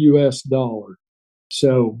 $1.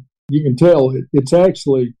 So you can tell it's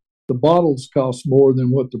actually, the bottles cost more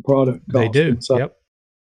than what the product costs. They do. Inside. Yep.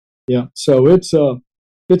 Yeah. So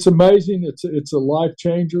it's amazing. It's a life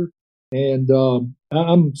changer. And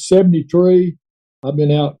I'm 73. I've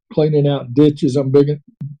been out cleaning out ditches. I'm building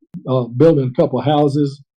a couple of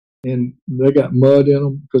houses, and they got mud in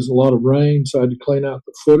them because of a lot of rain. So I had to clean out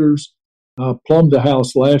the footers. I plumbed the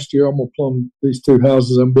house last year. I'm going to plumb these 2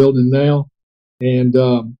 houses I'm building now. And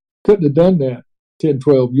couldn't have done that 10,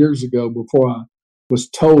 12 years ago before I was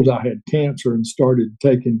told I had cancer and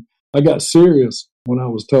I got serious when I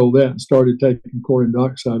was told that and started taking chlorine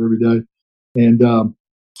dioxide every day, and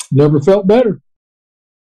never felt better.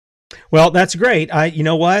 Well, that's great. You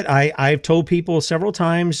know what? I've told people several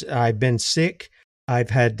times I've been sick. I've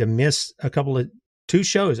had to miss 2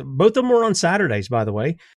 shows. Both of them were on Saturdays, by the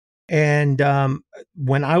way. And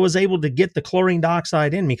when I was able to get the chlorine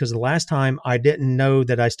dioxide in me, because the last time I didn't know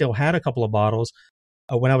that I still had a couple of bottles,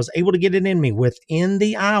 when I was able to get it in me within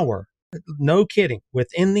the hour, no kidding,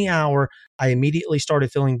 within the hour, I immediately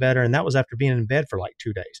started feeling better. And that was after being in bed for like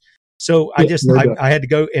 2 days. So I had to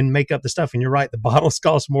go and make up the stuff. And you're right, the bottles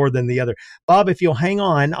cost more than the other. Bob, if you'll hang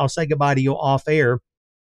on, I'll say goodbye to you off air.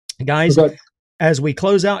 Guys, as we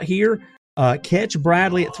close out here, catch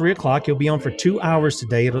Bradley at 3:00. He'll be on for 2 hours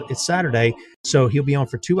today. It's Saturday, so he'll be on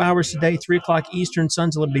for 2 hours today, 3:00 Eastern,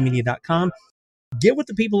 sonsoflibertymedia.com. Get with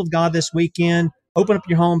the people of God this weekend. Open up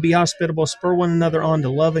your home, be hospitable, spur one another on to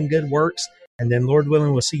love and good works. And then, Lord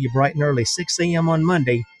willing, we'll see you bright and early, 6 a.m. on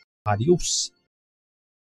Monday Adios.